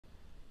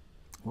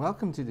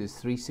Welcome to this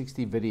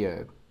 360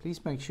 video.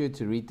 Please make sure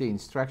to read the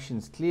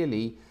instructions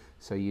clearly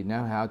so you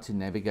know how to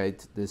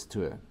navigate this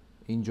tour.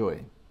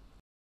 Enjoy.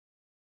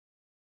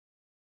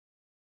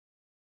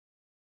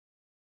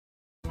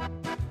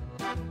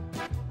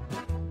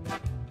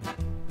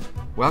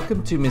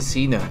 Welcome to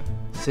Messina,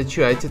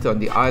 situated on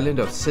the island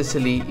of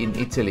Sicily in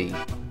Italy.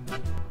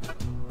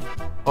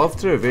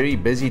 After a very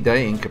busy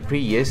day in Capri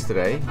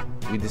yesterday,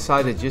 we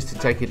decided just to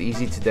take it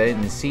easy today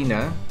in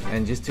Messina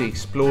and just to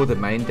explore the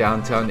main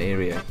downtown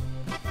area.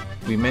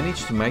 We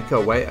managed to make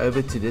our way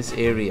over to this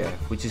area,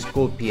 which is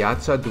called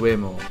Piazza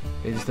Duomo.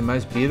 It is the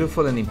most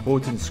beautiful and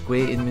important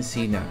square in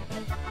Messina.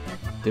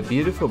 The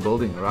beautiful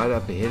building right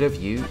up ahead of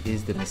you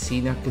is the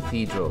Messina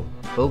Cathedral,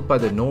 built by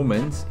the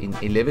Normans in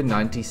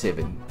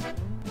 1197.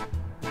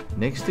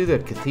 Next to the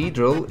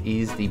cathedral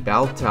is the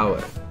bell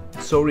tower.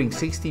 Soaring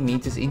 60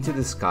 meters into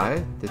the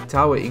sky, the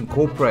tower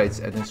incorporates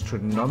an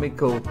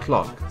astronomical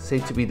clock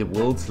said to be the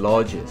world's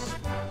largest.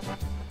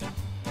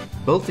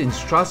 Built in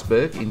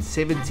Strasbourg in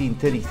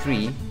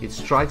 1733, it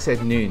strikes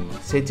at noon,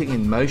 setting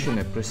in motion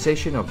a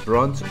procession of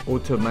bronze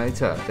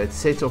automata that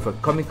set off a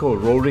comical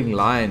roaring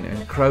lion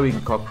and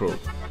crowing cockerel.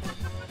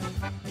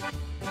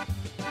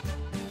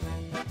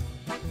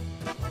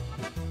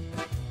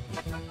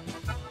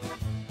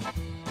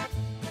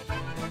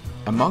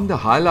 Among the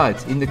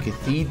highlights in the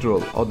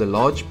cathedral are the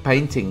large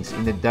paintings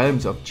in the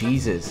domes of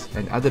Jesus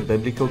and other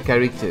biblical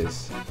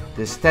characters,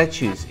 the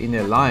statues in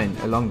a line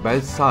along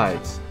both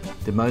sides,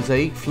 the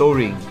mosaic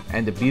flooring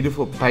and the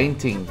beautiful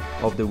painting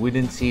of the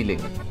wooden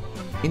ceiling.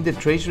 In the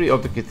treasury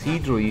of the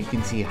cathedral you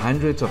can see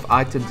hundreds of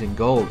items in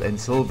gold and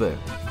silver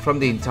from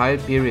the entire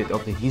period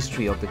of the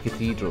history of the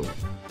cathedral.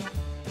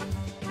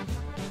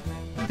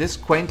 This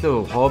quaint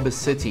little harbour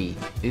city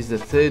is the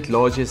third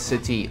largest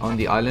city on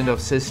the island of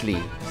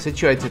Sicily,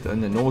 situated on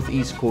the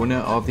northeast corner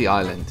of the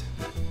island.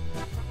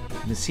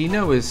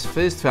 Messina was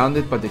first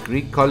founded by the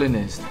Greek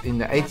colonists in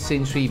the 8th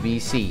century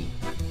BC,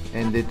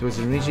 and it was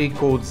originally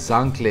called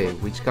Zankle,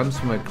 which comes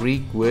from a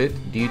Greek word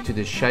due to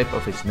the shape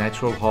of its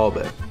natural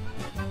harbour.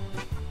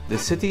 The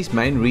city's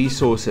main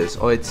resources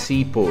are its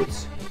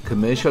seaports,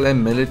 commercial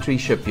and military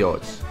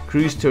shipyards,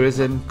 cruise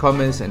tourism,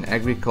 commerce and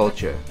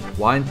agriculture,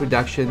 wine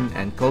production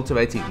and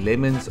cultivating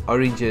lemons,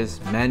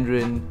 oranges,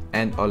 mandarin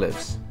and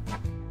olives.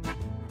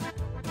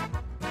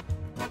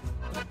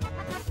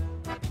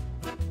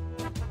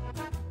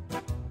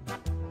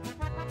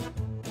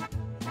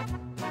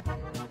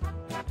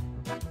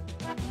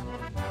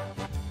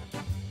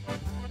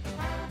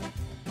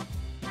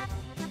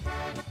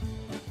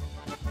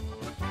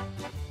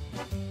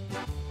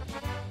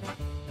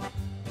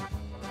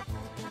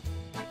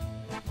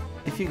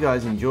 If you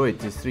guys enjoyed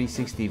this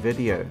 360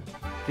 video,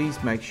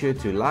 please make sure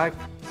to like,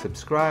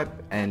 subscribe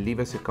and leave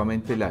us a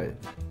comment below.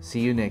 See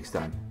you next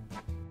time.